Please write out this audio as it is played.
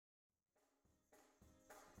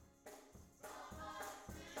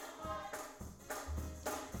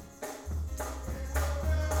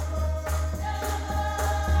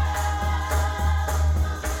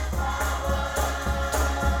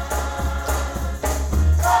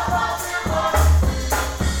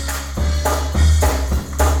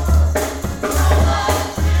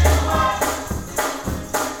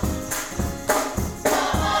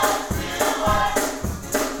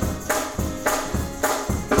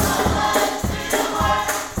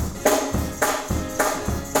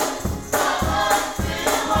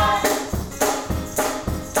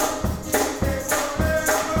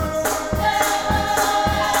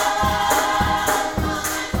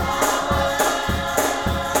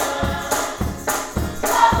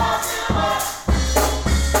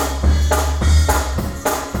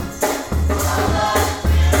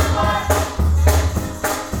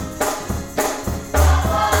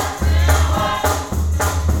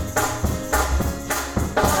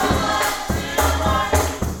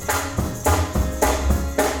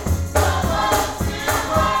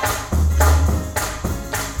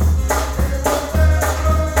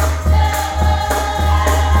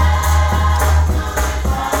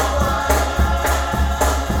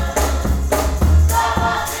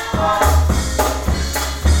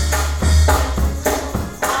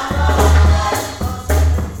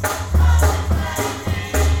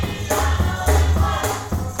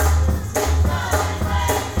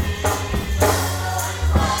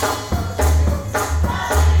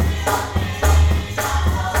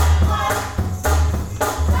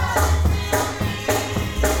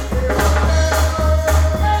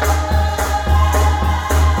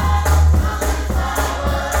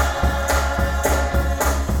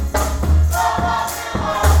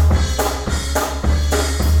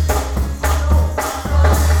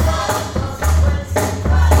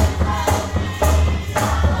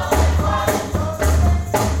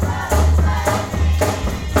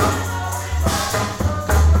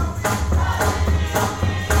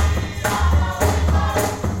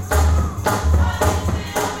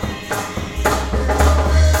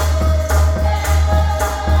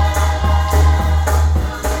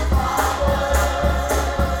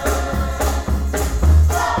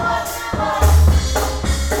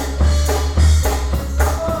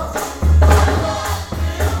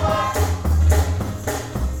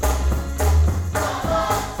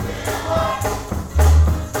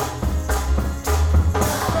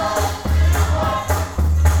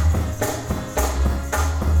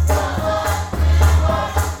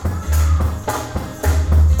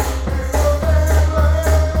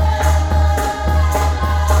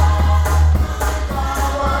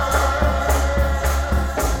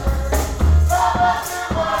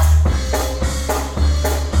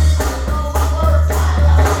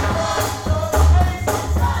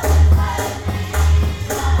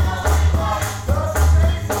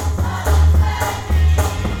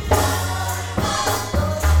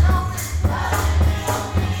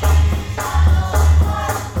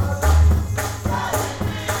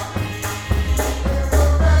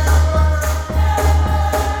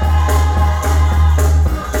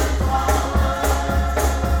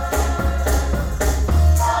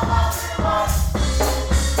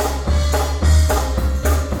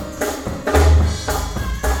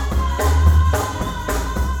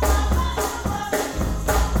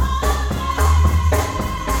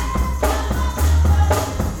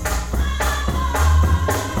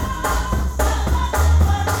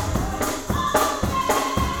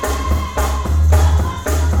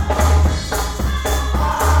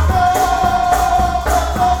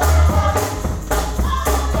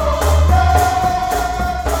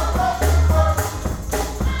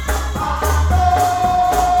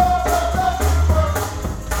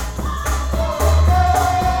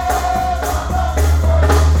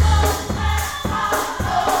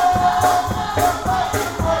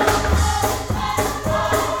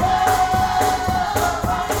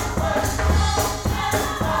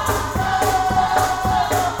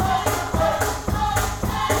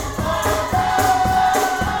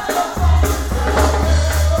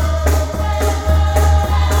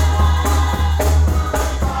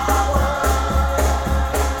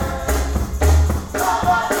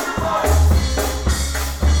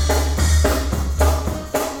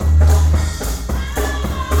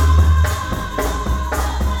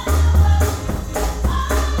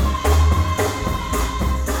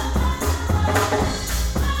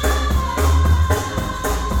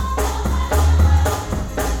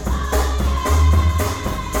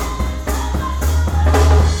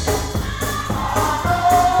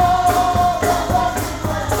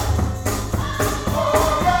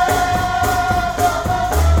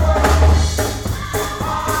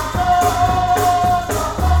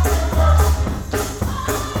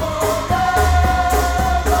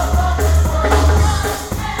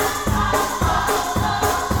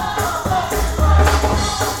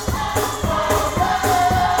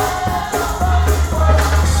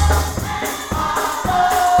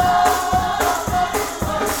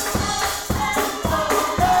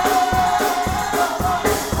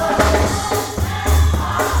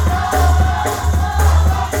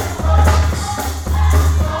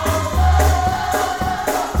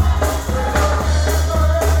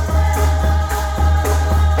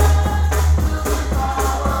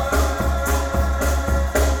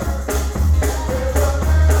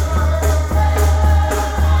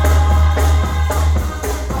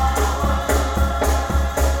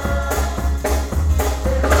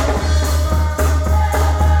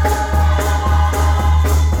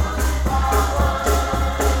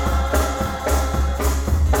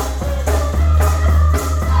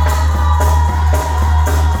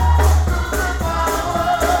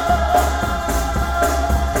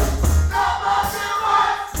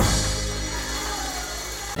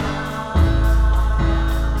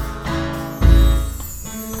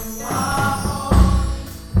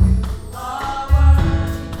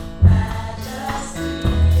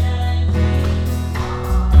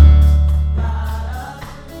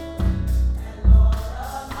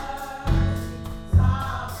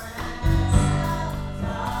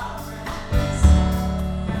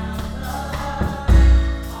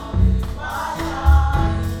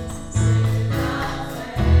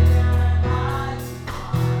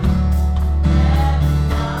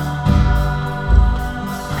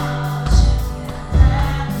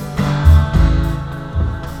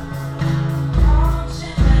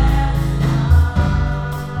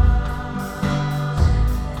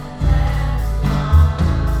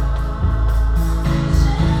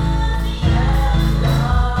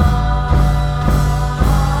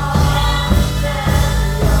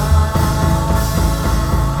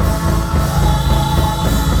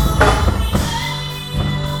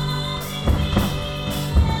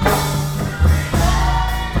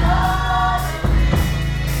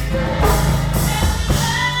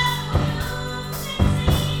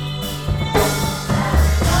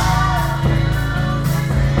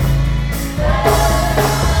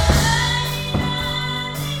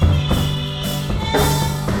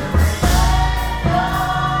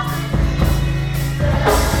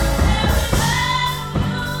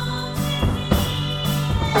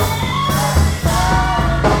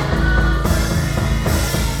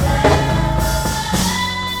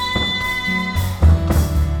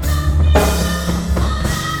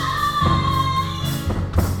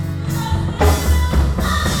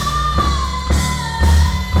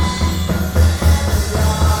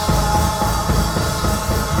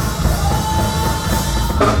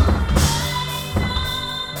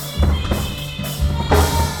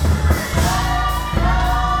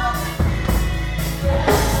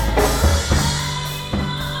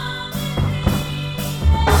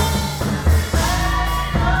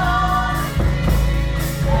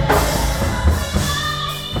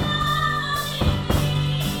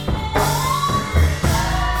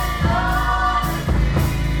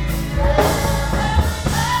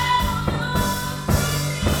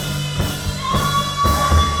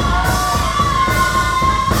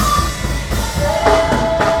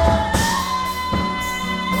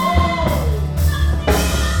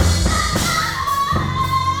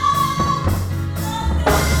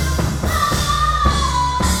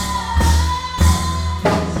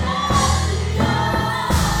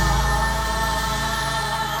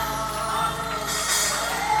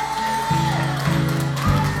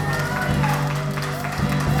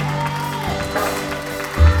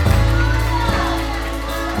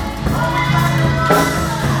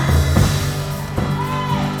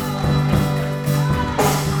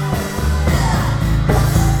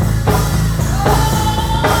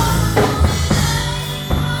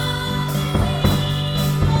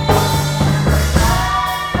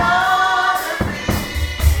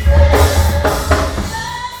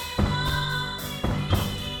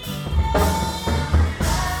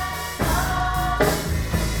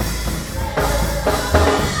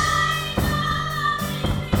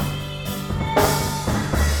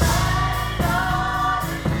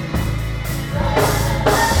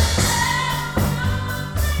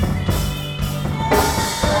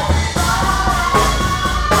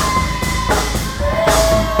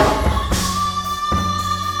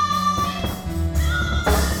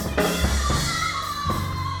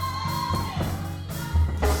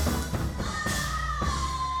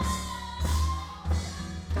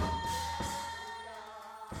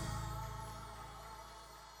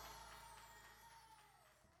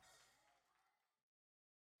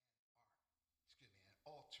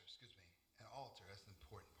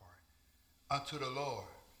unto the Lord,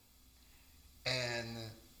 and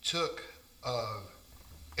took of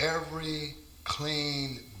every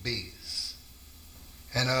clean beast,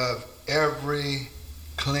 and of every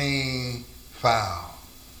clean fowl,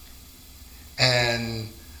 and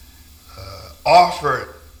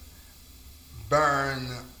offered burnt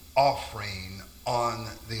offering on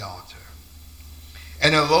the altar.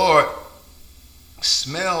 And the Lord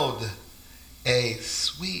smelled a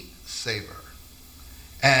sweet savor.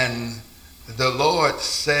 And the Lord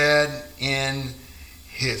said in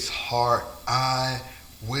his heart, I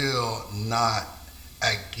will not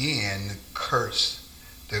again curse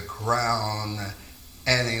the ground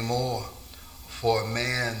anymore for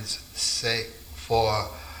man's sake, for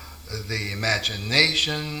the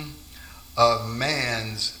imagination of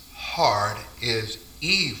man's heart is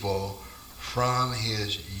evil from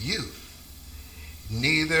his youth.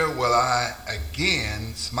 Neither will I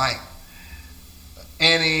again smite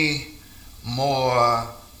any more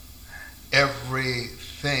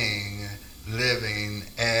everything living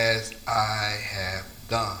as I have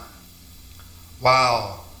done,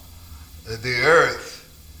 while the earth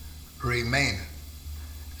remaineth,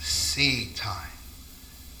 seed time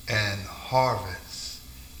and harvest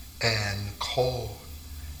and cold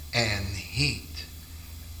and heat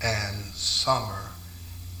and summer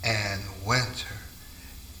and winter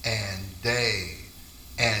and day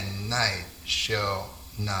and night shall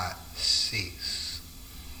not cease.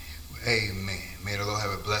 Amen. May the Lord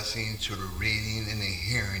have a blessing to the reading and the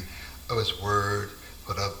hearing of his word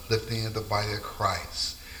for the uplifting of the body of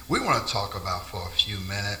Christ. We want to talk about for a few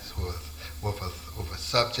minutes with a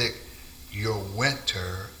subject, your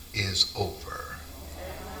winter is over.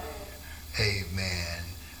 Amen.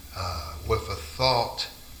 With a thought,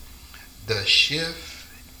 the shift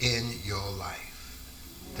in your life.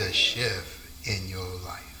 The shift in your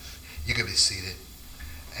life. You can be seated.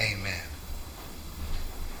 Amen.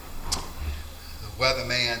 The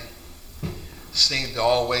weatherman seemed to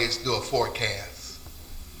always do a forecast.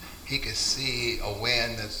 He could see a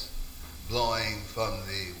wind that's blowing from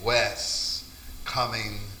the west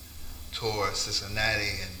coming towards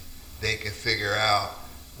Cincinnati, and they can figure out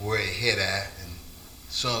where it hit at, and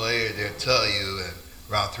sooner or later they'll tell you that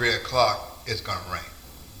around 3 o'clock it's going to rain.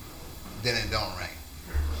 Then it don't rain.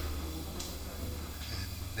 And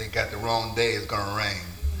they got the wrong day, it's going to rain.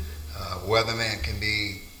 Weatherman can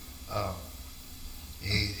be,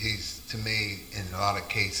 he's to me, in a lot of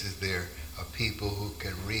cases, there are people who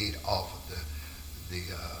can read off of the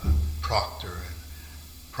prompter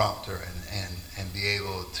and be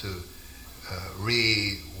able to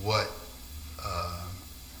read what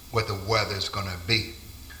the weather's going to be,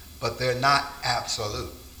 but they're not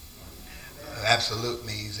absolute. Absolute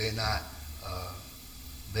means they're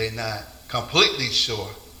not completely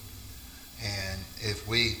sure. And if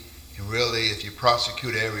you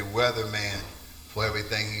prosecute every weatherman for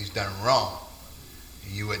everything he's done wrong,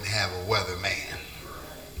 you wouldn't have a weatherman.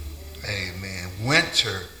 Amen.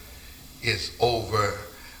 Winter is over.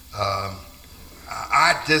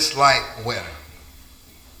 I dislike winter.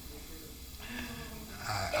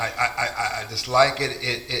 I dislike it.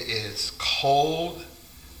 It is cold.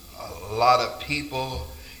 A lot of people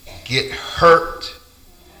get hurt,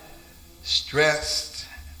 stressed.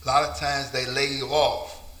 A lot of times they lay you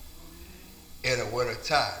off in the winter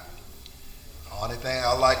time. The only thing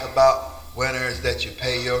I like about winter is that you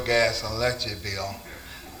pay your gas and electric bill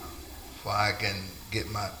before I can get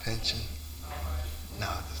my pension. No,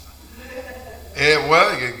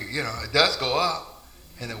 it does go up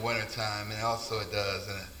in the wintertime, and also it does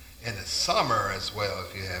in the summer as well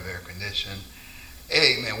if you have air conditioning.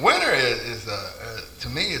 Amen. Winter is to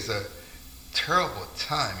me is a terrible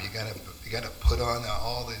time. You gotta put on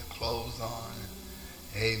all the clothes on.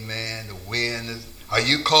 Amen. The wind is. Are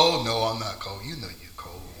you cold? No, I'm not cold. You know you're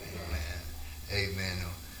cold. Amen. Amen.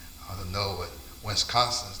 I don't know, but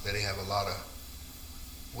Wisconsin, they have a lot of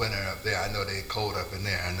winter up there. I know they're cold up in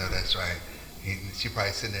there. I know that's right. She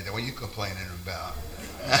probably sitting there. What are you complaining about?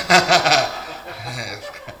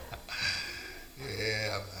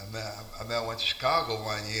 Yeah, I went to Chicago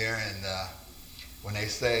one year, and when they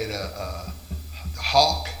say the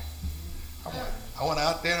hawk, I went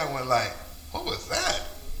out there and I went like, what was that?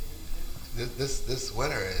 This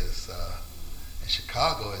winter is in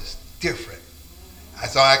Chicago is different.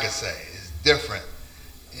 That's all I can say. It's different.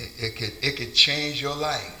 It could change your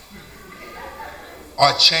life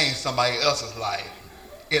or change somebody else's life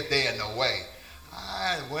if they're in the way.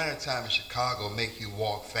 Wintertime in Chicago make you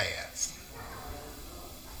walk fast.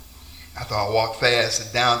 After I walk fast,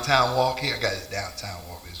 a downtown walk here, I got this downtown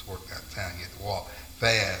walk. This work downtown, you have to walk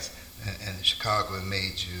fast. And in Chicago, it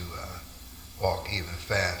made you walk even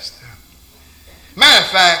faster. Matter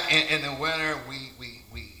of fact, in the winter, we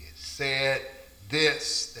said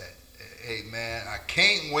this, that, amen, I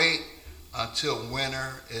can't wait until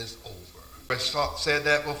winter is over. Said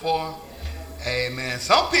that before? Amen.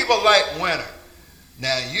 Some people like winter.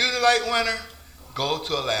 Now, you like winter, go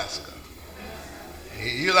to Alaska.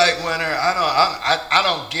 You like winter, I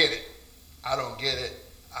don't get it. I don't get it.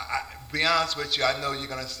 Be honest with you, I know you're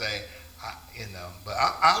going to say, but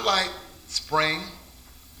I like spring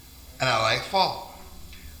and I like fall.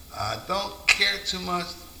 I don't care too much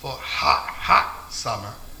for hot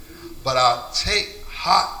summer, but I'll take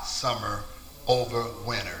hot summer over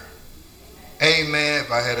winter. Amen,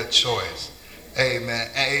 if I had a choice. Amen,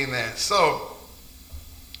 amen. So,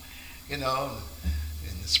 in the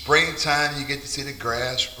springtime, you get to see the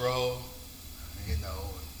grass grow,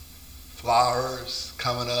 flowers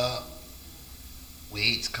coming up,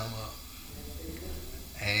 weeds come up.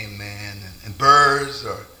 Amen. And birds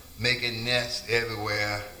are making nests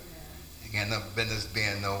everywhere. Ain't got no business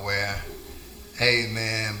being nowhere.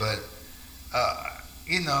 Amen. But,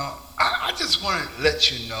 I just want to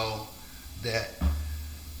let you know that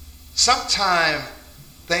sometimes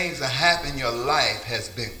things that happen in your life has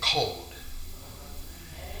been cold.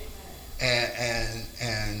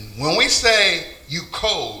 And when we say you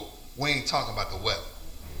cold, we ain't talking about the weather.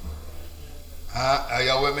 Are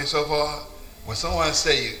y'all with me so far? When someone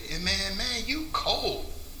say, man, you cold,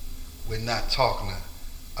 we're not talking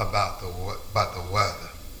about the weather.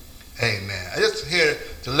 Amen. I'm just here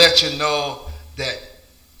to let you know that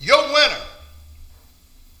your winter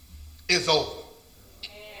is over.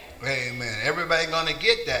 Amen. Everybody gonna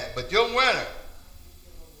get that, but your winter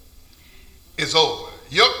is over.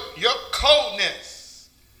 Your coldness,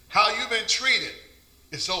 how you've been treated,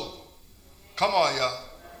 is over. Come on, y'all.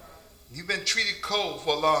 You've been treated cold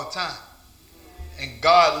for a long time. And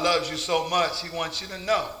God loves you so much, he wants you to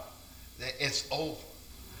know that it's over.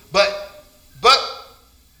 But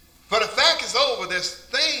for the fact it's over, there's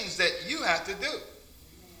things that you have to do.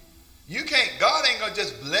 You can't, God ain't going to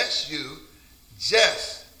just bless you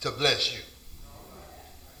just to bless you.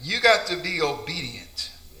 You got to be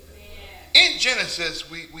obedient. In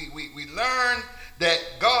Genesis, we learn that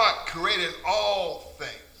God created all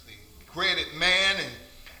things. He created man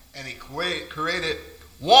and he created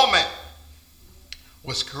woman.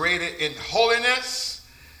 Was created in holiness,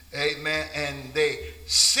 amen, and they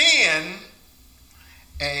sin,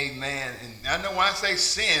 amen. And I know when I say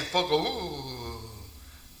sin, folk go, ooh,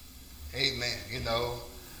 amen,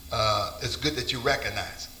 it's good that you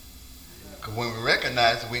recognize it. Because when we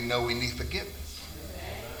recognize it, we know we need forgiveness.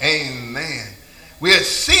 Amen. We have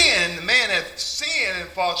sinned, man has sinned and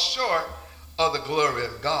fall short of the glory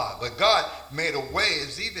of God. But God made a way,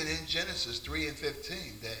 as even in Genesis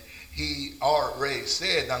 3:15, that he already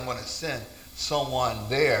said, I'm going to send someone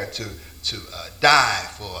there to die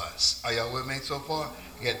for us. Are y'all with me so far?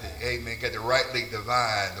 Get to rightly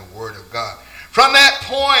divide the word of God. From that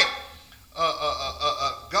point,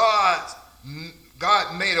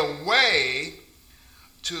 God made a way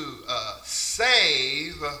to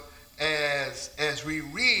save, as we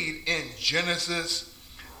read in Genesis,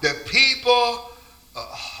 the people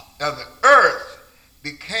of the earth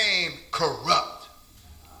became corrupt.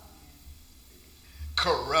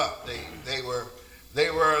 They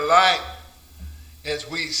were like, as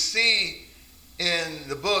we see in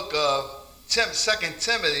the book of 2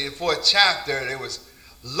 Timothy, the 4th chapter, there was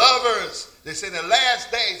lovers. They said in the last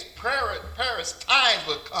days, perilous times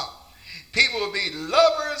would come. People would be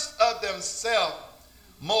lovers of themselves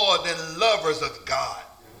more than lovers of God.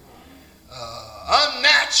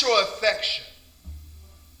 Unnatural affection.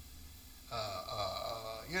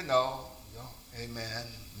 Amen.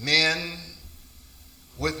 Men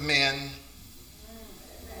with men,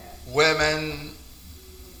 women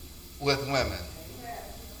with women,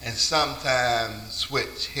 and sometimes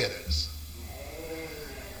switch hitters.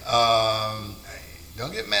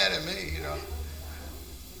 Don't get mad at me,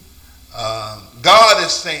 God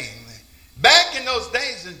is saying, back in those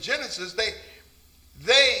days in Genesis, they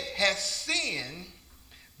had sinned,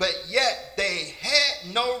 but yet they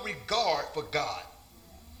had no regard for God.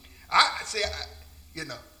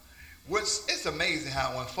 It's amazing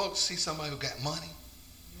how when folks see somebody who got money,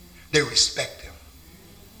 they respect him.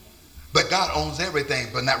 But God owns everything,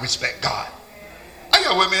 but not respect God. Are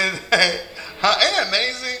y'all with me? Ain't that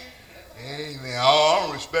amazing? Amen. Oh, I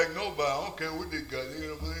don't respect nobody. I don't care what they got.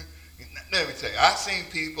 Let me tell you, I've seen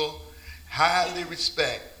people highly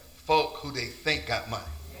respect folk who they think got money.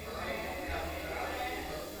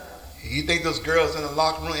 You think those girls in the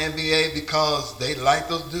locker room NBA because they like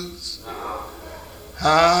those dudes?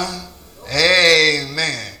 Huh?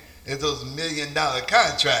 Amen. It's those $1 million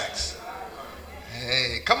contracts.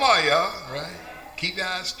 Hey, come on, y'all. Right? Keep your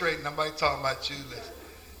eyes straight. Nobody talking about you. Listen.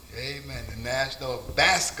 Amen. The National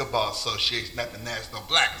Basketball Association, not the National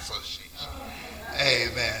Black Association.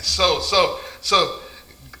 Amen. So,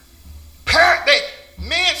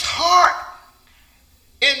 man's heart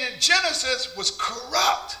in the Genesis was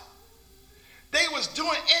corrupt. They was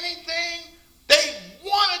doing anything they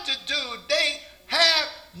wanted to do. They have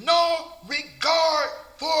no regard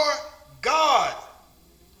for God.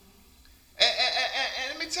 And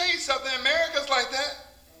let me tell you something. America's like that.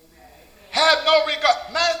 Have no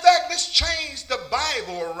regard. Matter of fact, let's change the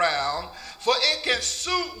Bible around for it can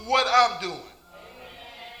suit what I'm doing.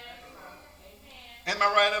 Am I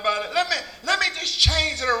right about it? Let me just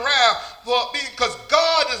change it around because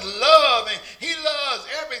God is love and He loves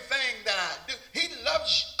everything that I do. He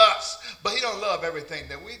loves us, but He don't love everything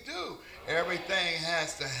that we do. Everything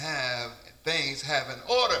has to have things have an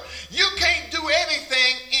order. You can't do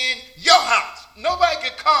anything in your house. Nobody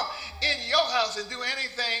can come in your house and do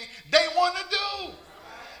anything they want to do.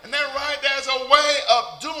 And then there's a way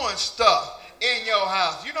of doing stuff in your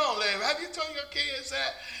house. You don't live. Have you told your kids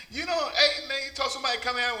that? You don't, hey man, you told somebody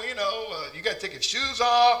come in, you got to take your shoes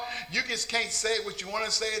off. You just can't say what you want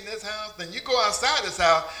to say in this house. Then you go outside this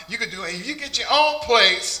house, you can do it. If you get your own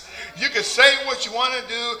place, you can say what you want to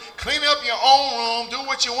do, clean up your own room, do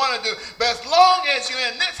what you want to do. But as long as you're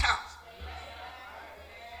in this house,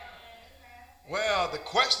 well, the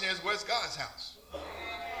question is, where's God's house?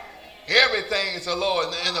 Everything is the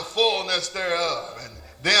Lord and the fullness thereof. And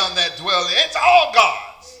them that dwell in it, it's all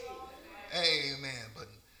God's. Amen. But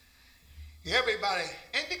everybody,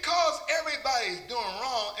 and because everybody's doing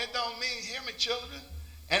wrong, it don't mean, hear me, children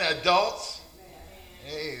and adults.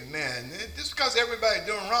 Amen. Just because everybody's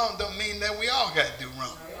doing wrong don't mean that we all got to do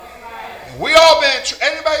wrong. We all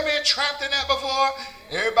anybody been trapped in that before?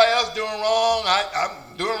 Everybody else doing wrong. I'm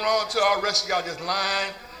doing wrong too. All the rest of y'all just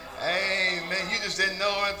lying. Amen. You just didn't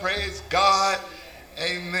know it. Praise God.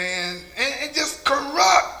 Amen. And just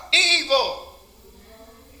corrupt, evil.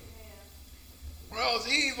 World's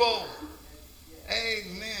evil.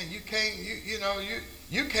 Amen. You can't.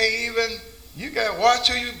 You can't even. You got to watch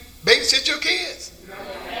who you babysit your kids.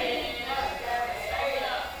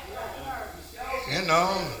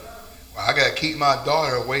 Well, I got to keep my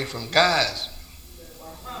daughter away from guys.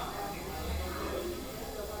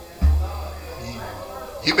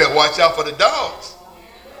 You better watch out for the dogs.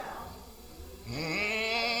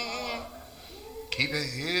 Keep it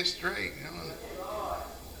here straight.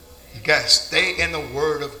 You got to stay in the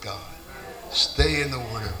Word of God. Stay in the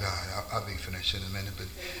Word of God. I'll be finished in a minute,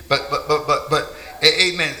 but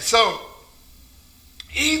amen. So,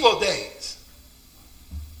 evil days.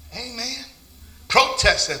 Amen.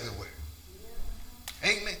 Protests everywhere.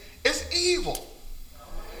 Amen. It's evil.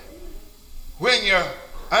 When you're,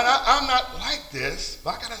 and I'm not like this,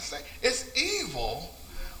 but I gotta say, it's evil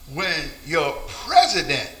when your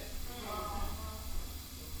president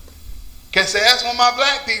can say, that's one of my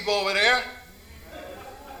black people over there.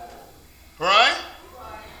 Right?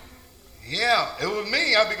 Yeah, it was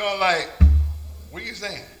me. I'd be going like, what are you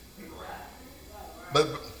saying? But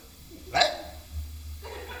black?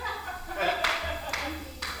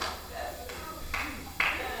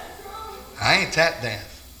 I ain't tap dance.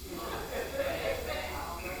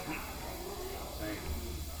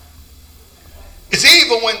 It's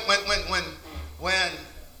evil when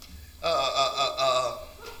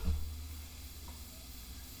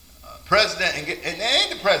president and they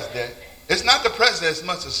ain't the president. It's not the president as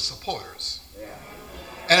much as the supporters.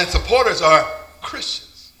 And the supporters are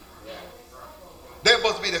Christians. They're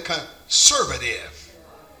supposed to be the conservative.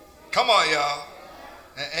 Come on, y'all.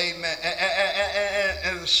 Amen.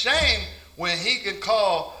 And it's a shame when he can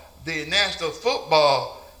call the National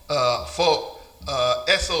Football folk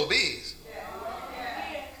SOBs.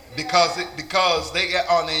 Because they get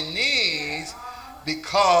on their knees and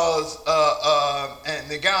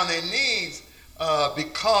they got on their knees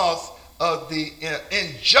because of the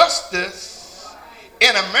injustice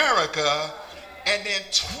in America, and then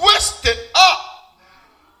twist it up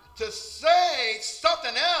to say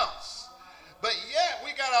something else. But yet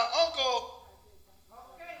we got our Uncle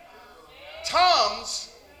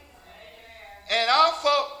Toms and our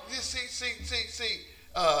folk. You see,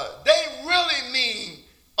 they really mean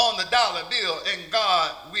on the dollar bill, in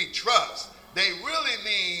God we trust. They really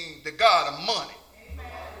mean the God of money.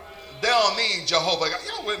 They don't mean Jehovah God.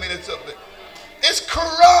 Y'all with me? It's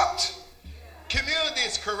corrupt. Community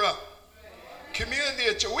is corrupt.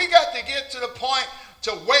 We got to get to the point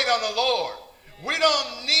to wait on the Lord. We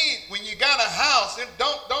don't need, when you got a house,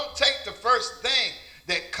 don't take the first thing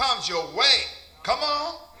that comes your way. Come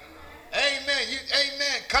on. Amen.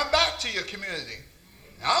 Amen. Come back to your community.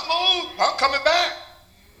 I'm moved. I'm coming back.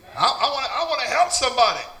 I want to help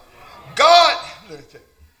somebody. God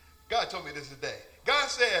told me this today. God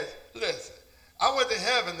says, listen, I went to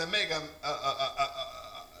heaven to make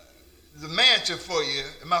the mansion for you.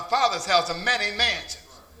 In my Father's house are many mansions.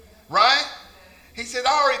 Right? He said,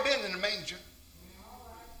 I already been in the manger.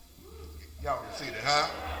 Y'all can see that,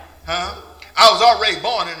 huh? I was already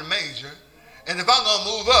born in the manger. And if I'm going to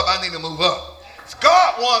move up, I need to move up.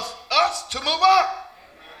 God wants us to move up.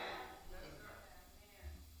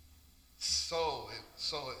 So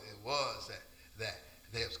it was that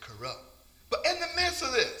they was corrupt. But in the midst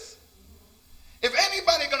of this, if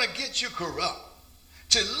anybody going to get you corrupt,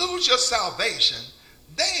 to lose your salvation,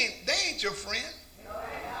 they ain't your friend.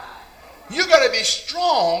 You got to be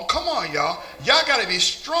strong. Come on, y'all. Y'all got to be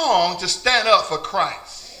strong to stand up for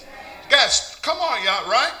Christ. Guys, come on, y'all,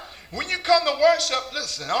 right? When you come to worship,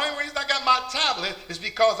 listen, the only reason I got my tablet is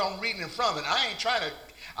because I'm reading from it. I ain't trying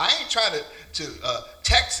to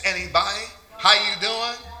text anybody. How you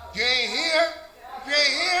doing? You ain't here? If you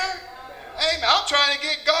ain't here, amen. I'm trying to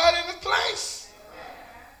get God in the place.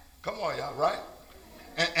 Come on, y'all, right?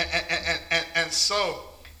 And so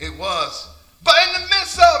it was. But in the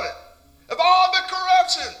midst of it, of all the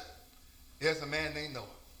corruption, there's a man named Noah.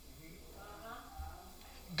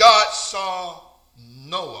 God saw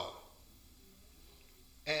Noah.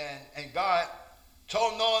 And God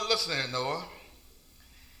told Noah, listen here, Noah,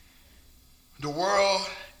 the world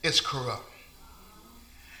is corrupt.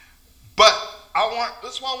 But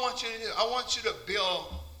this is what I want you to do. I want you to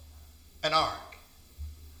build an ark.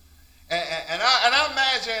 And I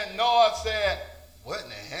imagine Noah said, what in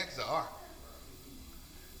the heck's an ark?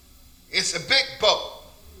 It's a big boat.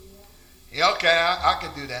 Yeah, okay, I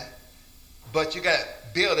can do that. But you got to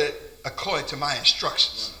build it according to my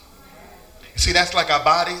instructions. See, that's like our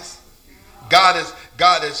bodies. God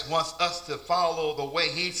wants us to follow the way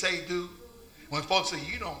he say do. When folks say,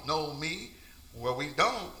 you don't know me, well, we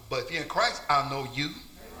don't. But if you're in Christ, I know you.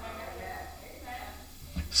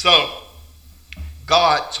 So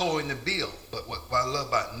God told him to build. But what I love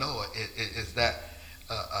about Noah is that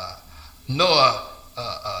Noah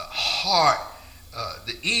heart,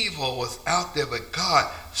 the evil was out there, but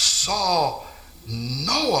God saw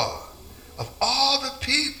Noah of all the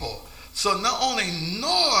people. So not only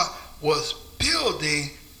Noah was building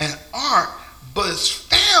an ark, but his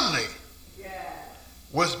family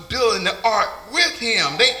was building the ark with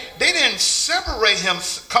him. They didn't separate him.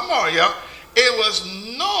 Come on, y'all. It was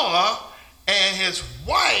Noah and his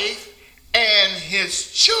wife and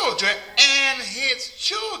his children and his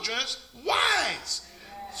children's wives.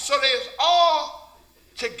 So they was all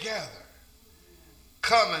together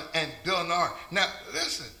coming and building an ark. Now,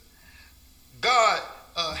 listen. God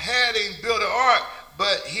had him build an ark,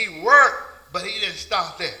 but he worked, but he didn't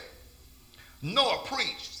stop there. Noah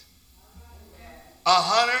preached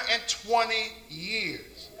 120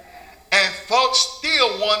 years. And folks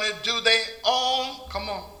still want to do their own, come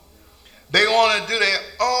on. They want to do their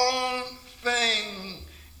own thing.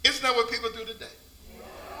 Isn't that what people do today?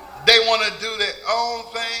 They want to do their own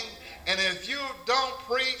thing. And if you don't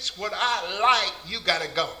preach what I like, you got to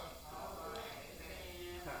go.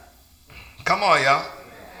 Come on, y'all.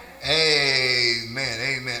 Amen.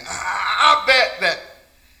 Amen. I bet that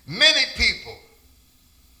many people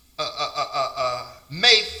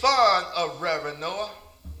made fun of Reverend Noah.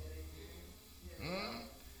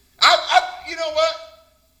 You know what?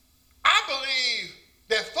 I believe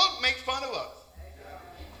that folk make fun of us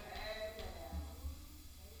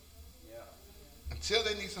until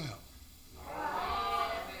they need some help.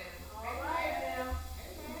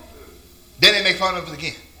 Then they make fun of us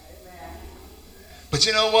again. But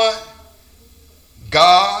you know what?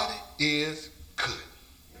 God is good.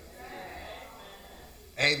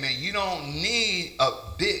 Amen. You don't need a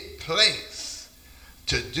big place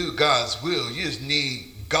to do God's will. You just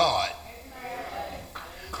need God.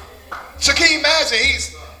 So can you imagine?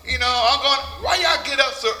 I'm going, why y'all get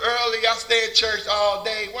up so early? Y'all stay at church all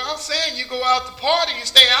day. Well, I'm saying you go out to party, you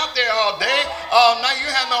stay out there all day, all night. You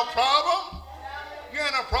have no problem. You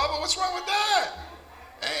have no problem. What's wrong with that?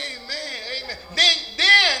 Amen. Amen.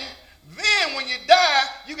 Then when you die,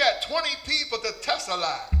 you got 20 people to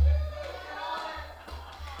testify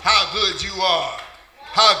how good you are.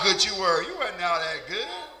 How good you were. You weren't all that good.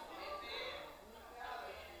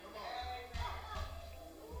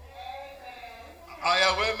 Are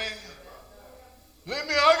y'all with me? I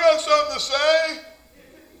got something to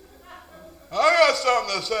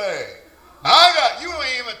say. You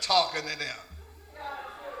ain't even talking to them.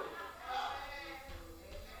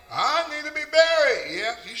 I need to be buried.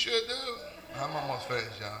 Yeah, you should do. I'm almost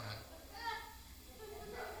finished, y'all.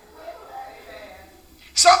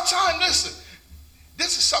 Sometimes, listen,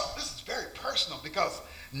 this is very personal because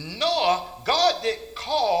Noah, God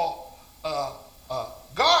called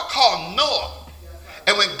Noah.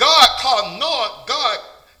 And when God called Noah,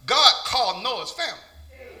 God called Noah's family.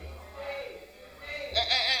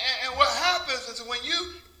 And what happens is when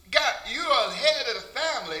you are the head of the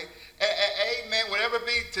family, amen, whatever it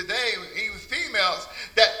be today, even females,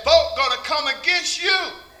 that folk going to come against you.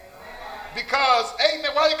 Because,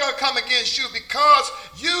 amen, why are they going to come against you? Because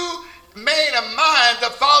you made a mind to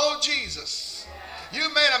follow Jesus. You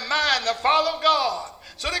made a mind to follow God.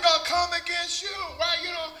 So they're going to come against you. Why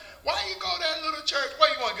you go to that little church? Why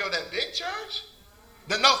you want to go to that big church?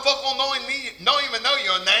 Then no folk don't even know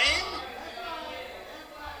your name.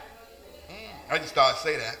 I just thought I'd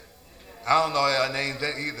say that. I don't know their names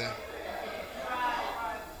either.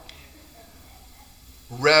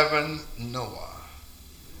 Reverend Noah.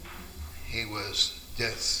 He was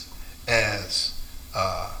just as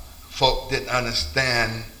folk didn't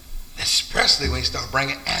understand, especially when he started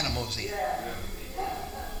bringing animals in.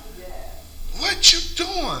 What you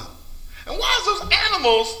doing? And why is those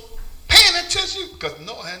animals paying attention? Because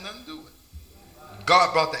Noah had nothing to do with it.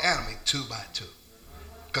 God brought the animal 2 by 2.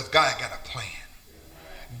 Because God got a plan.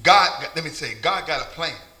 God got a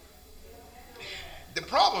plan. The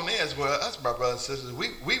problem is, well, us, my brothers and sisters,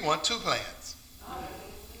 we want 2 plans.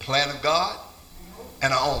 Plan of God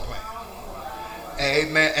and our own plan.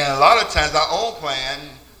 Amen. And a lot of times our own plan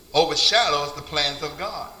overshadows the plans of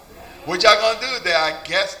God. What y'all gonna do there? I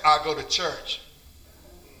guess I'll go to church.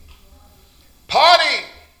 Party.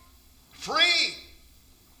 Free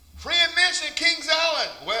admission, Kings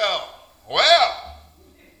Island. Well.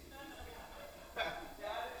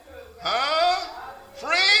 Huh?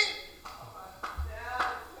 Free?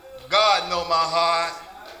 God know my heart.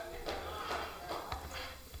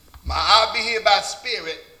 I'll be here by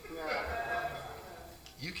spirit.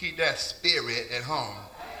 You keep that spirit at home.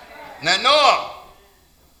 Now Noah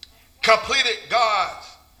completed God's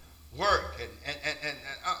work. And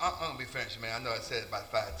I'm going to be finished, man. I know I said it about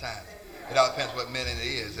 5 times. It all depends what minute it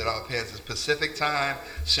is. It all depends. It's Pacific time,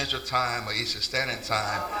 Central time, or Eastern Standard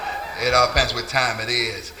Time. It all depends what time it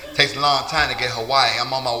is. It takes a long time to get Hawaii.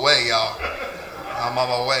 I'm on my way, y'all. I'm on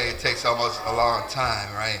my way. It takes almost a long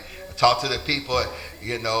time, right? I talk to the people,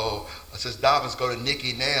 Sister Dobbins go to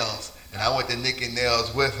Nikki Nails, and I went to Nikki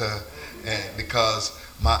Nails with her because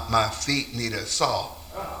my feet need a saw.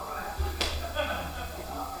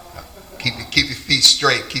 Keep your feet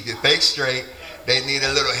straight. Keep your face straight. They need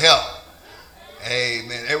a little help.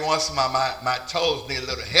 Amen. Every once in a while, my toes need a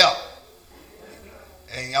little help.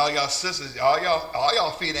 And all y'all sisters, all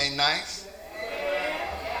y'all feet ain't nice.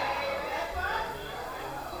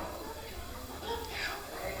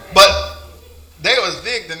 But they was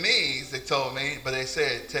Vietnamese, they told me, but they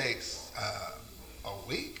said it takes a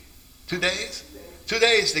week, 2 days, 2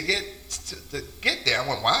 days to get there. I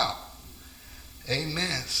went, wow.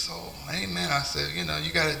 Amen. So, amen. I said,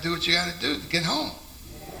 you got to do what you got to do to get home.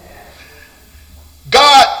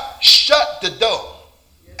 God shut the door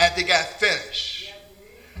after they got finished.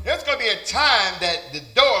 There's going to be a time that the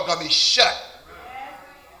door is going to be shut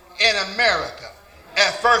in America.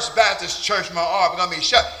 At First Baptist Church, my arm, going to be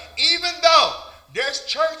shut. Even though there's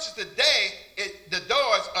churches today, the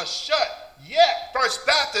doors are shut, yet First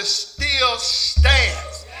Baptist still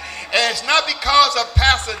stands. And it's not because of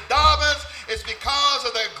Pastor Dobbins, it's because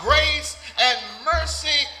of the grace and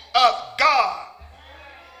mercy of God.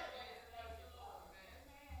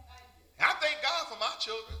 And I thank God for my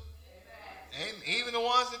children. And even the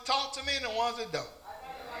ones that talk to me and the ones that don't.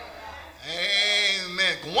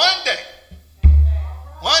 Amen. One day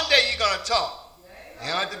you're going to talk. You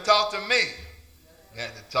don't have to talk to me. You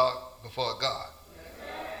have to talk before God.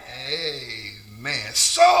 Amen.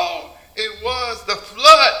 So it was the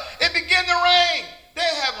flood. It began to rain. They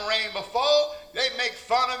haven't rained before. They make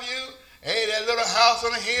fun of you. Hey, that little house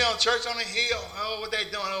on the hill, church on the hill. Oh, what they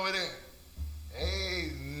doing over there?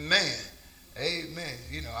 Amen. Amen.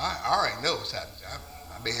 I already know what's happening.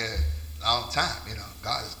 I've been here a long time.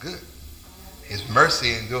 God is good. His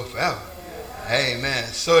mercy endure forever. Amen.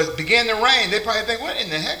 So it began to rain. They probably think, what in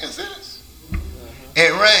the heck is this?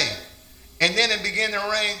 It rained. And then it began to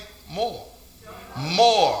rain more.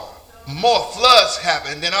 More floods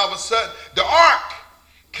happened. And then all of a sudden, the ark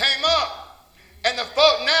came up. And the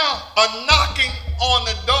folk now are knocking on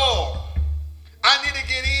the door. I need to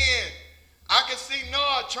get in. I can see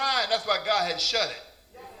Noah trying. That's why God had shut it.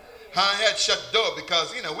 He had shut the door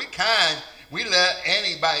because, we let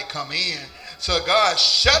anybody come in. So God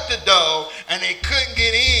shut the door and they couldn't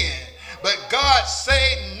get in. But God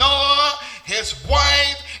saved Noah, his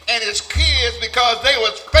wife, and his kids because they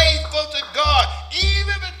was faithful to God. Even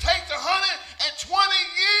and 20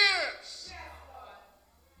 years.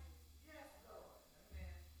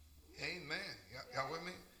 Amen. Y'all with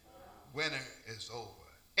me? Winter is over.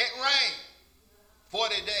 It rained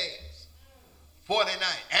 40 days, 40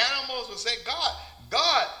 nights. Animals would say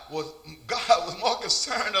God was more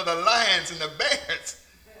concerned of the lions and the bears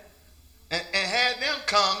and had them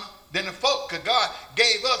come than the folk, because God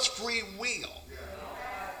gave us free will.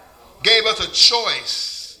 Gave us a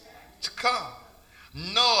choice to come.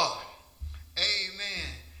 Noah,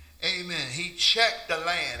 amen. He checked the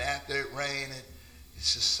land after it rained.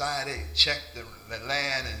 Society checked the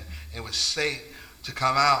land, and it was safe to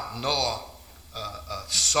come out. Noah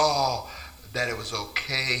saw that it was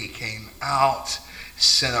okay. He came out,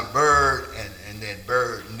 sent a bird, and that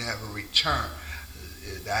bird never returned.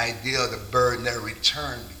 The idea of the bird never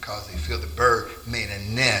returned because they feel the bird made a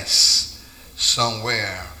nest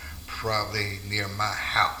somewhere, probably near my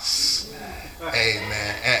house.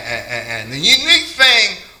 Amen. And the unique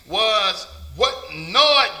thing was what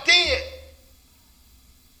Noah did.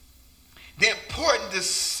 The important to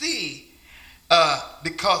see,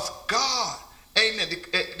 because God, amen,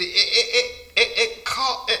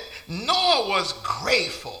 Noah was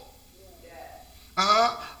grateful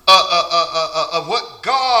of what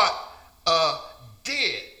God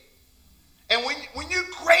did. And when you're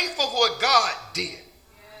grateful for what God did,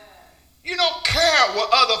 you don't care what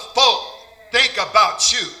other folk think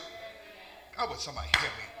about you. I wish somebody hear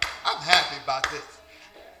me. I'm happy about this.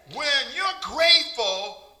 When you're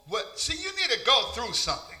grateful, see, you need to go through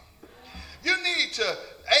something. You need to,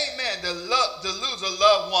 amen, to lose a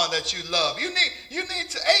loved one that you love. You need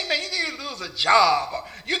to, amen, you need to lose a job. Or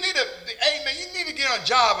you need to, amen, you need to get on a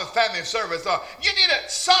job or family service. Or you need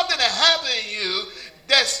something to happen to you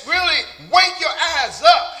that's really wake your eyes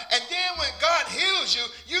up. And then when God heals you,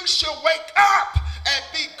 you should wake up and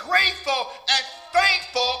be grateful and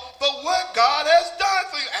thankful for what God has done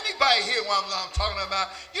for you. Anybody hear what I'm talking about?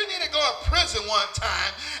 You need to go to prison one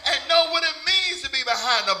time and know what it means to be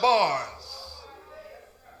behind the bars.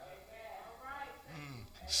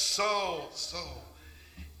 So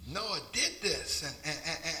Noah did this, and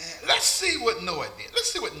let's see what Noah did.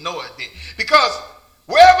 Let's see what Noah did, because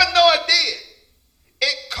wherever Noah did,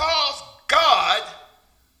 it caused God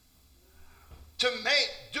to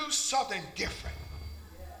do something different.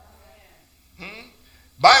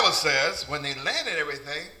 Bible says when they landed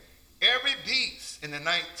everything, every beast in the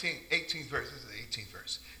 18th verse, this is the 18th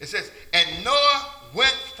verse. It says, and Noah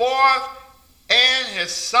went forth, and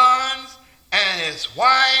his sons and his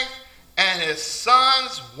wife and his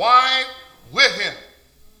son's wife with him.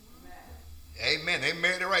 Amen. They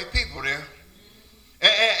married the right people there.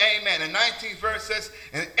 Amen. The 19th verse says,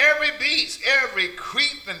 and every beast, every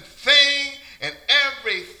creeping thing, and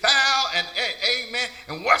every fowl, and amen,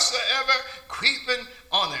 and whatsoever creeping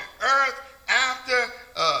on the earth after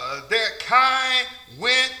their kind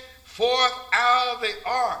went forth out of the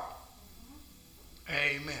ark.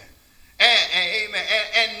 Amen. Amen.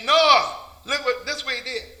 And Noah, look what this way he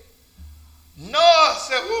did. Noah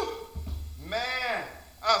said, whoo, man,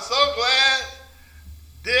 I'm so glad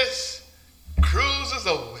this cruise is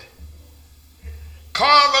over with.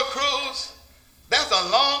 Carnival cruise, that's a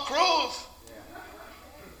long cruise.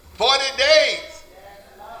 40 days.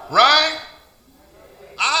 Right?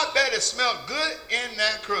 I bet it smelled good in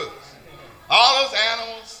that cruise. All those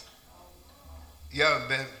animals. You haven't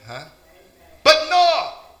been, huh? But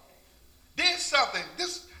Noah did something.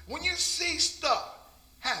 When you see stuff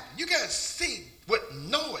happen, you got to see what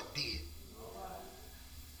Noah did.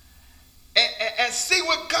 And see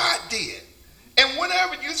what God did. And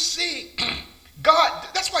whenever you see God,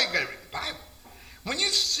 that's why you got to read the Bible. When you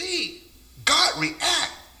see God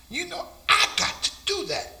react, you know, I got to do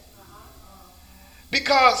that.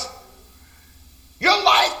 Because your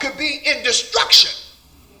life could be in destruction.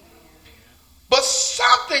 But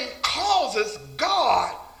something causes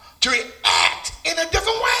God to react in a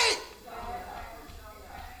different way.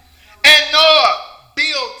 And Noah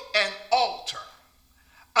built an altar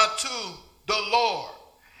unto the Lord,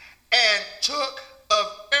 and took of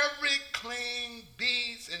every clean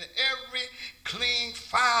beast and every clean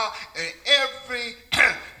fowl and every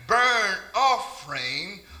burnt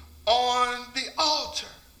offering on the altar.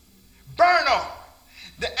 Burnt offering.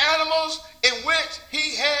 The animals in which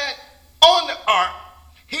he had on the ark,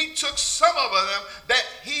 he took some of them that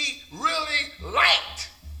he really liked,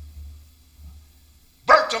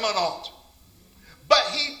 burnt them on the altar. But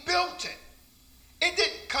he built it. It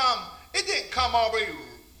didn't come already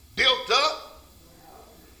built up.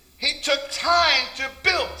 He took time to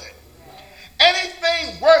build it.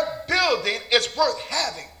 Anything worth building is worth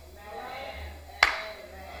having.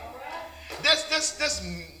 this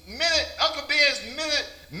minute, Uncle Ben's Minute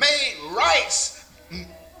Maid rice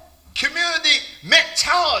community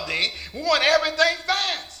mentality. We want everything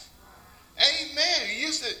fast. Amen.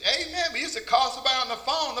 We used to call somebody on the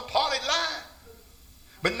phone, the party line.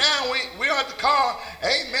 But now we are at the car.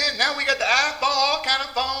 Amen. Now we got the iPhone, all kind of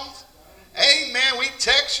phones. Amen. We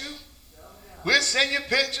text you. We'll send you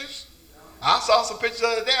pictures. I saw some pictures the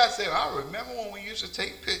other day. I said, I remember when we used to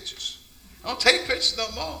take pictures. I don't take pictures no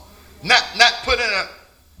more. Not put in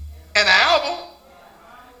an album.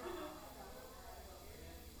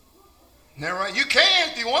 Isn't that right? You can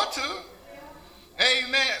if you want to.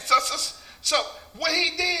 Amen. So what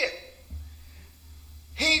he did,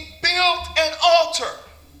 he built an altar.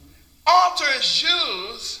 Altar is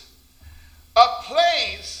used, a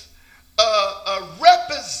place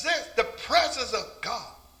represents the presence of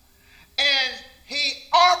God. And he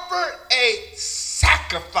offered a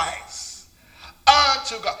sacrifice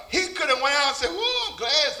unto God. He could have went out and said, "Whoa,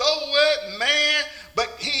 glad it's over with, man." But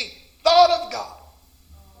he thought of God.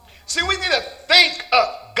 See, we need to think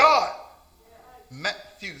of God.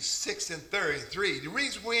 Matthew 6:33. The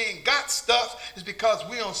reason we ain't got stuff is because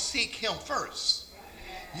we don't seek him first.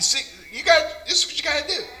 You see, this is what you got to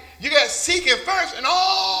do. You got to seek him first, and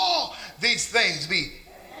all these things be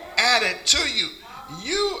added to you.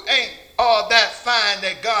 You ain't all that fine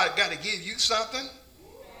that God got to give you something.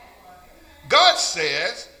 God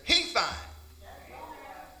says he fine.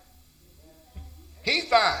 He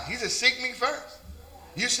fine. He said, seek me first.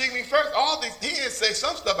 You seek me first. All these, he didn't say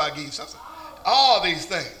some stuff I'll give you something. All these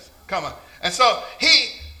things. Come on. And so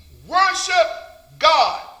he worshiped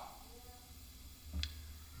God.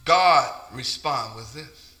 God respond with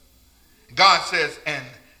this. God says, and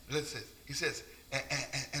listen, he says,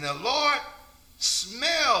 and the Lord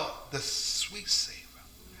smelled the sweet savor.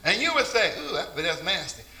 And you would say, ooh, that's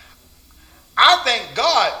nasty. I think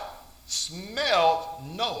God smelled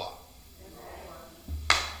Noah.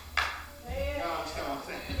 You understand what I'm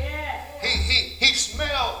saying? He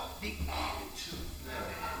smelled the attitude.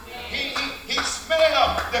 He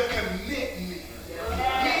smelled the commitment.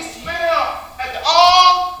 He smelled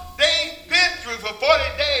all they've been through for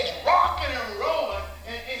 40 days, rocking and rolling.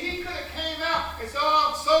 And he could have came out and said,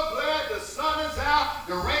 oh, I'm so glad the sun is out,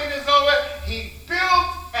 the rain is over. He built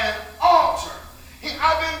an altar.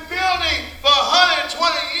 I've been building for 120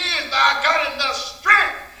 years, but I got enough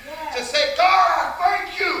strength to say, God, I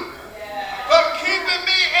thank you for keeping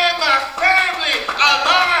me and my family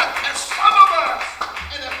alive. And some of us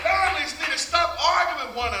and the families need to stop arguing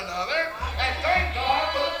with one another and thank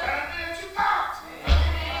God for the family that you got.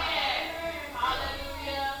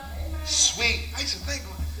 Sweet. I used to think,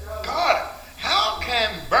 God, how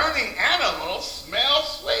can burning animals smell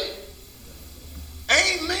sweet?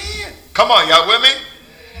 Amen. Come on, y'all with me?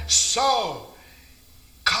 So,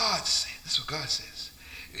 God said, this is what God says.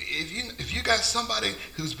 If you got somebody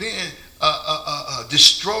who's being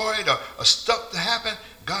destroyed or stuff to happen,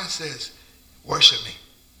 God says, worship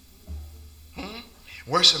me.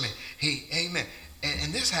 Worship me. Amen.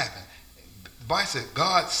 And this happened. The Bible said,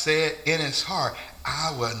 God said in his heart,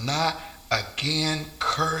 I will not again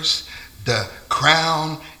curse the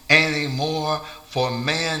crown anymore for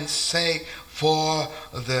man's sake, for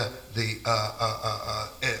the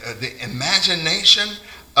imagination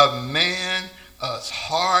of man's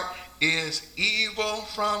heart is evil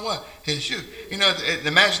from what? His youth. You know, the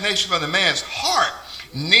imagination of the man's heart.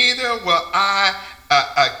 Neither will I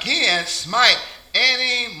again smite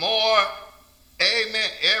any more. Amen.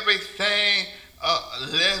 Everything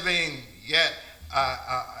living yet.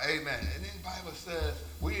 Amen. And then the Bible says,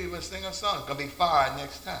 we even sing a song. It's going to be fire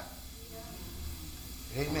next time.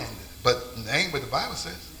 Amen. But that ain't what the Bible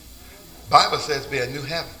says. The Bible says be a new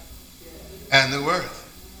heaven and a new earth.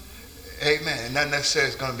 Amen. And not necessarily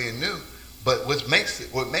it's going to be a new, but what makes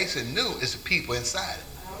it new is the people inside it.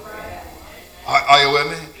 Are you with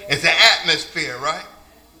me? It's the atmosphere, right?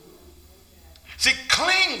 See,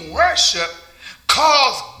 clean worship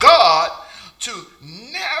calls God to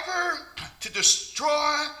never to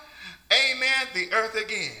destroy, amen, the earth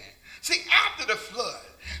again. See, after the flood,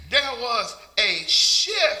 there was a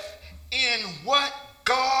shift in what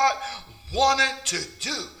God wanted to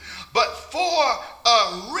do. But for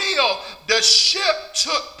real, the shift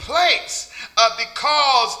took place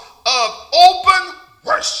because of open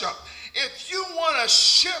worship. If you want a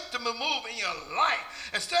shift to move in your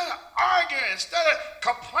life, instead of arguing, instead of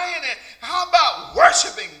complaining, how about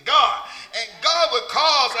worshiping God? And God would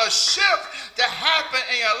cause a shift to happen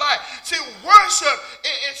in your life. See, worship,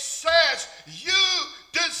 it says you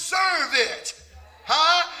deserve it.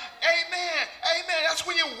 Huh? Amen. Amen. That's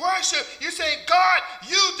when you worship. You say, God,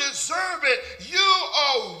 you deserve it. You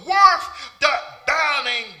are worth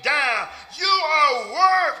bowing down. You are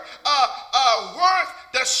worth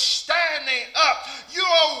the standing up. You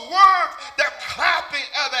are worth the clapping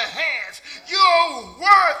of the hands. You are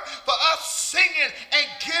worth for us singing and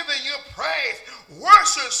giving you praise.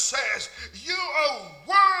 Worship says you are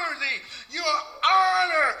worthy. You are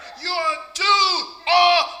honored. You are due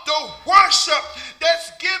all the worship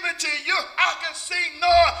that's given to you. I can see,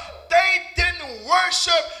 Noah, they didn't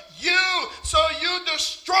worship you, so you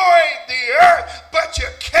destroyed the earth, but you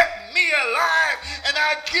kept me alive, and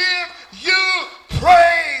I give you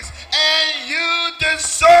praise, and you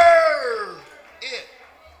deserve it.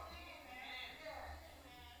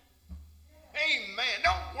 Amen.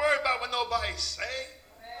 Don't worry about what nobody say.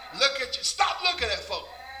 Look at you. Stop looking at folks.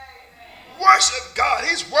 Worship God.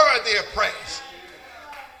 He's worthy of praise.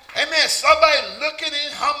 Amen. Somebody looking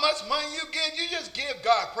at how much money you get, you just give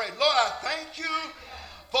God praise. Lord, I thank you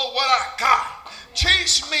for what I got.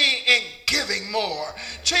 Teach me in giving more.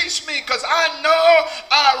 Teach me, because I know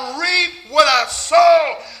I reap what I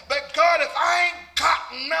sow. But God, if I ain't got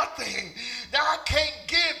nothing, then I can't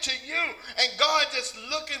give to you. And God just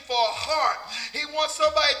looking for a heart. He wants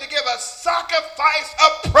somebody to give a sacrifice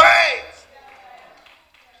of praise.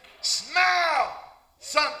 Smile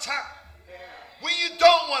sometime when you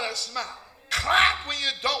don't want to smile. Clap when you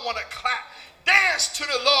don't want to clap. Dance to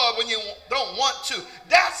the Lord when you don't want to.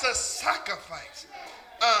 That's a sacrifice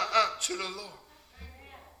to the Lord.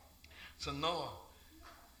 So Noah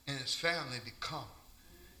and his family become,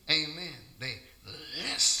 amen, they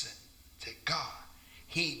listen to God.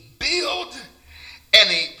 He built and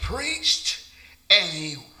he preached and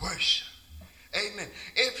he worshiped. Amen.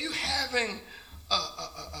 If you having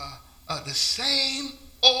the same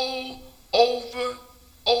old over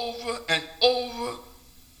and over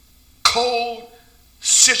cold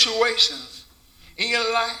situations in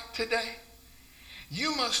your life today,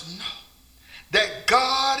 you must know that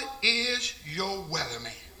God is your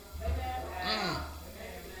weatherman.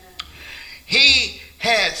 He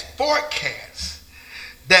has forecasts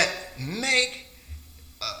that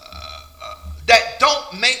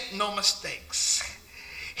don't make no mistakes.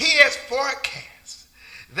 He has forecasts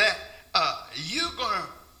that you're gonna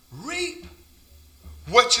reap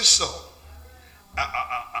what you sow.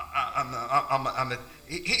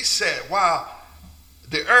 He said, while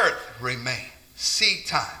the earth remains, seed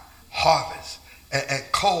time, harvest, and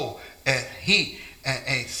cold, and heat,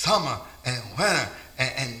 and summer, and winter,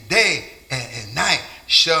 and day, and night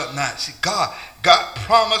shall not see. God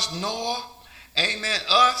promised Noah, amen,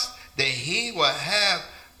 us, that he will have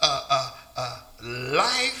a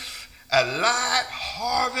life, a live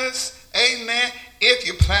harvest, amen, if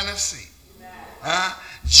you plant a seed.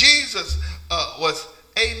 Jesus was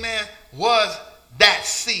that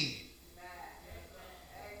seed.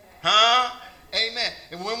 Amen.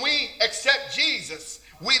 And when we accept Jesus,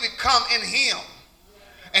 we become in him.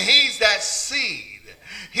 And he's that seed.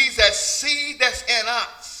 He's that seed that's in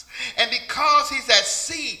us. And because he's that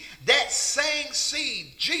seed, that same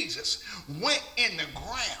seed, Jesus, went in the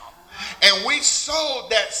ground. And we sowed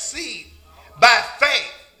that seed by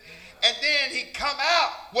faith. And then he come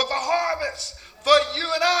out with a harvest for you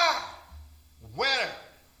and I. Winter,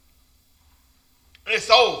 it's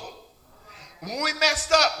over. When we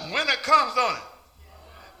messed up, winter comes on it.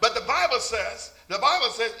 But the Bible says,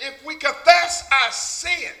 if we confess our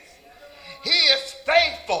sins, he is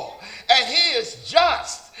faithful and he is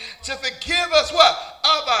just to forgive us what?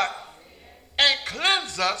 And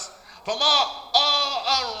cleanse us from all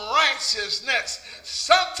unrighteousness.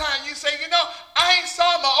 Sometimes you say, I ain't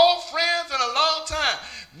saw my old friends in a long time.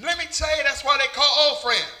 Let me tell you, that's why they call old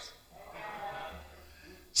friends.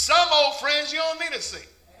 Some old friends you don't need to see.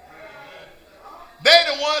 They're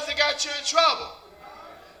the ones that got you in trouble.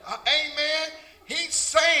 Amen. He's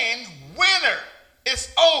saying winter is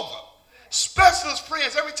over. Specialist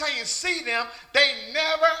friends, every time you see them, they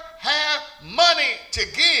never have money to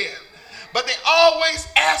give. But they always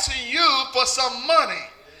asking you for some money.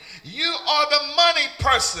 You are the money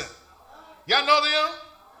person. Y'all know them?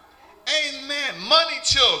 Amen. Money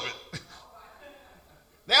children.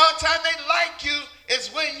 The only time they like you is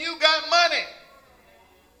when you got money.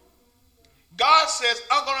 God says,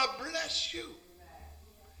 I'm going to bless you.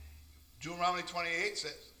 Deuteronomy 28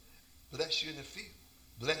 says, bless you in the field,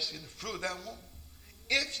 bless you in the fruit of that womb,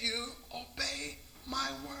 if you obey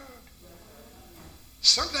my word.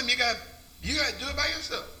 Sometimes you got to do it by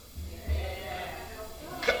yourself.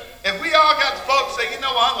 If we all got the folks say,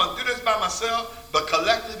 I'm going to do this by myself, but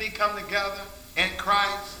collectively come together in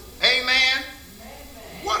Christ, amen.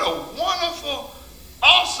 What a wonderful,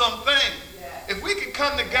 awesome thing. If we can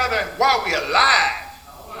come together while we're alive,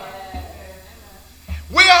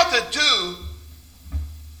 we ought to do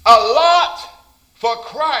a lot for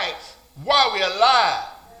Christ while we're alive,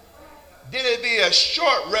 then it'd be a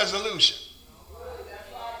short resolution.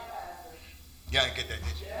 Y'all didn't get that,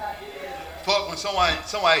 did you? Folk, when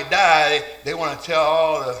somebody died, they want to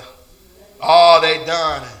tell all they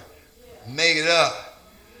done and make it up.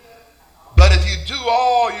 But if you do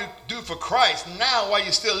all you do for Christ now while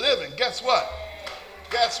you're still living, guess what?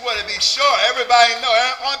 Guess what? It'd be short. Everybody know.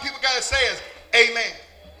 All people got to say is amen.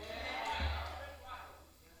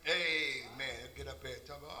 Amen. Get up there and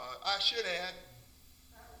talk about, I should have.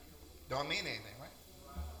 Don't mean anything, right?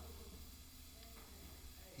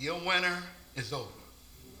 Your winter is over.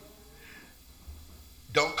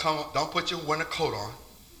 Don't put your winter coat on.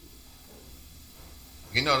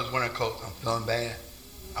 You know those winter coats. I'm feeling bad.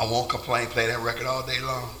 I won't complain. Play that record all day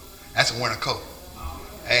long. That's a winter coat.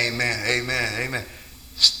 Amen. Amen. Amen.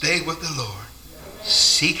 Stay with the Lord.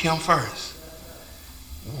 Seek him first.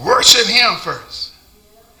 Worship him first.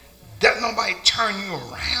 Let nobody turn you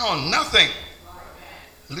around. Nothing.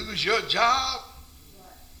 Lose your job.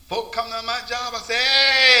 Folk come to my job. I say,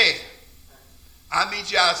 hey, I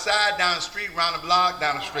meet you outside, down the street, around the block,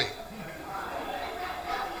 down the street.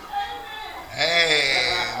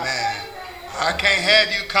 Hey, man. I can't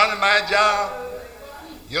have you come to my job.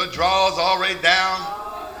 Your drawers already down,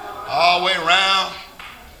 all the way around.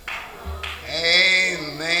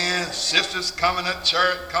 Amen. Sisters coming to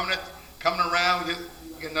church, coming around with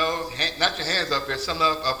you know, not your hands up here, something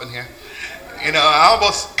up in here. You know, I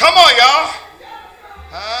almost, come on, y'all.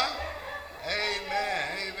 Huh? Amen.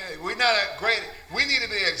 Amen. We're not a great, we need to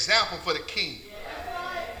be an example for the king.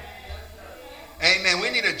 Amen.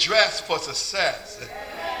 We need a dress for success.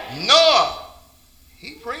 Noah,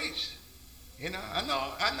 he preached. You know,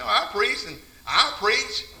 I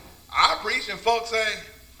preach, and folks say,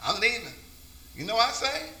 I'm leaving. You know what I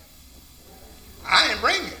say? I ain't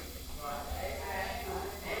bringing.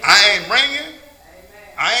 I ain't bringing.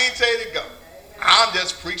 I ain't tell you to go. I'm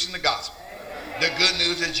just preaching the gospel. The good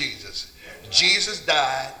news of Jesus. Jesus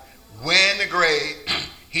died, went in the grave.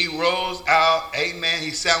 He rose out. Amen. He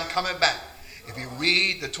said, I'm coming back. If you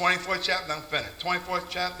read the 24th chapter, I'm finished. 24th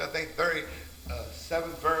chapter, I think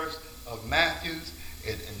 37th verse of Matthew.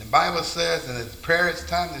 And the Bible says, in his prayer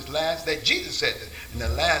time, this last day, Jesus said that in the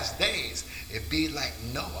last days, it be like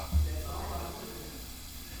Noah.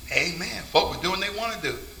 Amen. Folk were doing what they want to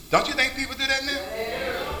do. Don't you think people do that now?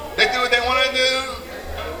 They do what they want to do.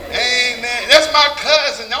 Amen. That's my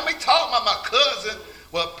cousin. Don't be talking about my cousin.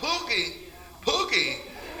 Well, Pookie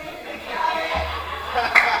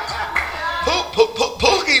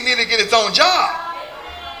need to get his own job.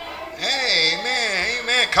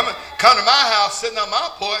 Amen. Come to my house, sitting on my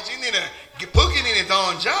porch. Pookie need his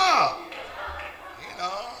own job. You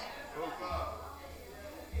know.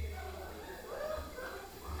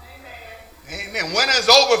 Amen. Winter's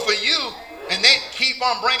over for you, and they keep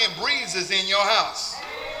on bringing breezes in your house.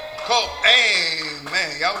 Cool.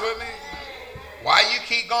 Amen. Y'all with me? Why you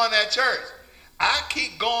keep going to that church? I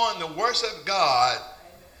keep going to worship God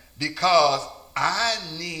because I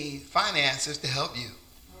need finances to help you.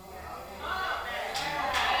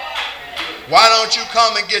 Why don't you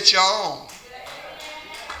come and get your own?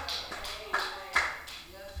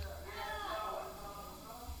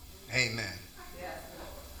 Amen.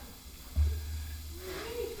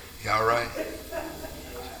 Y'all right?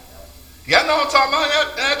 Y'all know what I'm talking about?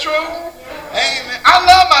 Isn't that true? Amen. I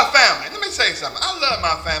love my family. Let me say something. I love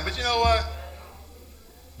my family, but you know what?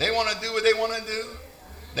 They want to do what they want to do.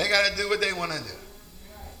 They got to do what they want to do.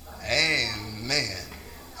 Amen.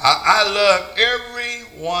 I love every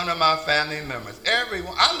one of my family members.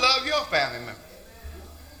 Everyone. I love your family members.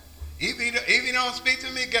 If you don't speak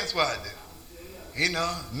to me, guess what I do? You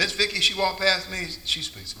know, Miss Vicky, she walked past me. She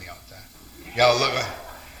speaks to me all the time. Y'all look like.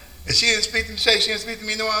 If she didn't speak to me, she didn't speak to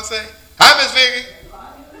me, you know what I say? Hi, Miss Vicky.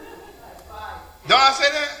 Don't I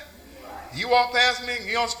say that? You walk past me,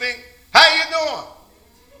 you don't speak. How you doing?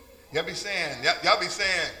 Y'all be saying,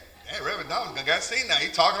 hey, Reverend Dawson, I got to see now. He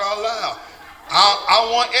talking all loud. I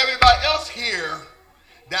want everybody else here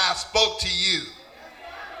that I spoke to you.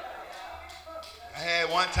 I had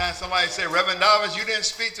one time somebody say, Reverend Dawson, you didn't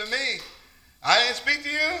speak to me. I didn't speak to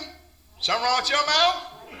you? Something wrong with your mouth?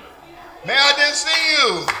 Man, I didn't see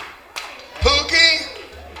you. Pookie.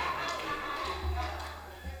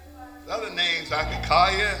 Other names I can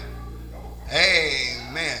call you.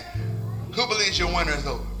 Amen. Who believes your winter is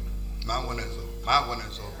over? My winter is over. My winter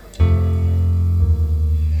is over.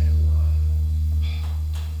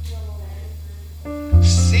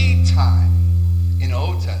 Seed time in the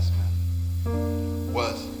Old Testament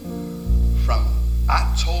was from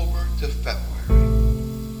October to February.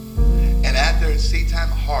 And after seed time,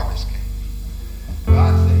 harvest came.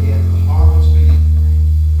 God said,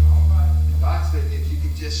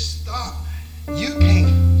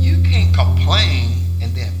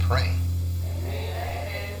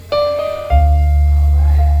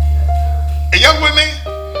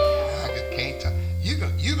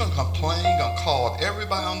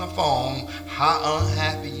 everybody on the phone how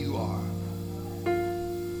unhappy you are.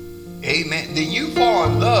 Amen. Then you fall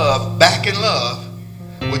in love, back in love,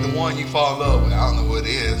 with the one you fall in love with. I don't know what it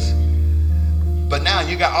is. But now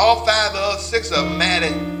you got all 5 of us, 6 of them mad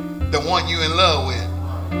at the one you in love with.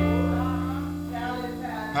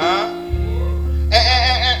 Huh?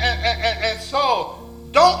 And so,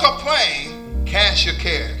 don't complain. Cast your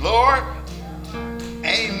cares. Lord,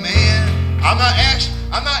 amen. I'm not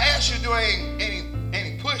asking you to do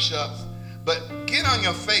any push-ups, but get on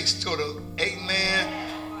your face to the amen.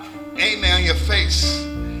 Amen on your face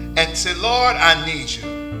and say, Lord, I need you.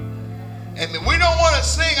 And we don't want to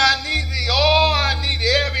sing, I need thee, oh, I need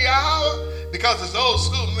thee every hour, because it's old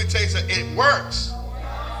school. Let me tell you something, it works.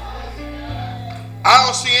 I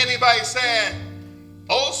don't see anybody saying,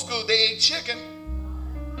 old school, they eat chicken.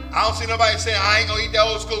 I don't see nobody saying, I ain't going to eat that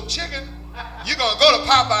old school chicken. You're going to go to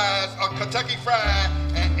Popeyes or Kentucky Fried,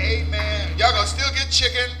 and amen, y'all going to still get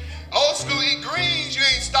chicken. Old school eat greens, you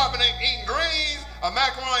ain't stopping at eating greens. A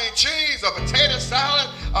macaroni and cheese, a potato salad,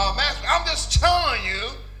 a mashed. I'm just telling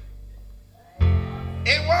you,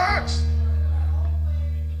 it works.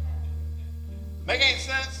 Make any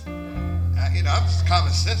sense? I'm just a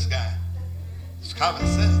common sense guy. It's common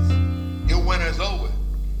sense. Your winter is over.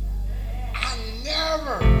 I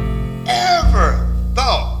never, ever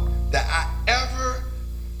thought that I ever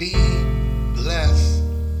be blessed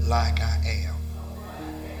like I am.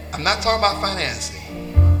 I'm not talking about financing.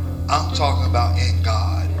 I'm talking about in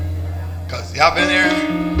God. Because y'all been there?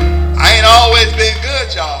 I ain't always been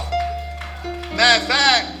good, y'all. Matter of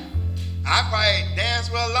fact, I probably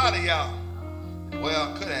danced with a lot of y'all.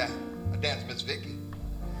 Well, could have. I danced with Miss Vicky.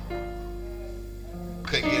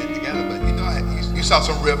 Couldn't get it together, but you saw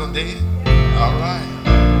some rhythm then. All right.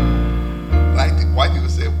 White people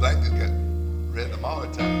say black people got rhythm all the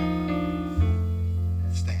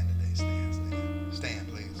time. Stand today, stand. Stand,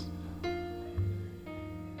 please.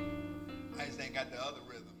 I just ain't got the other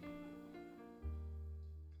rhythm.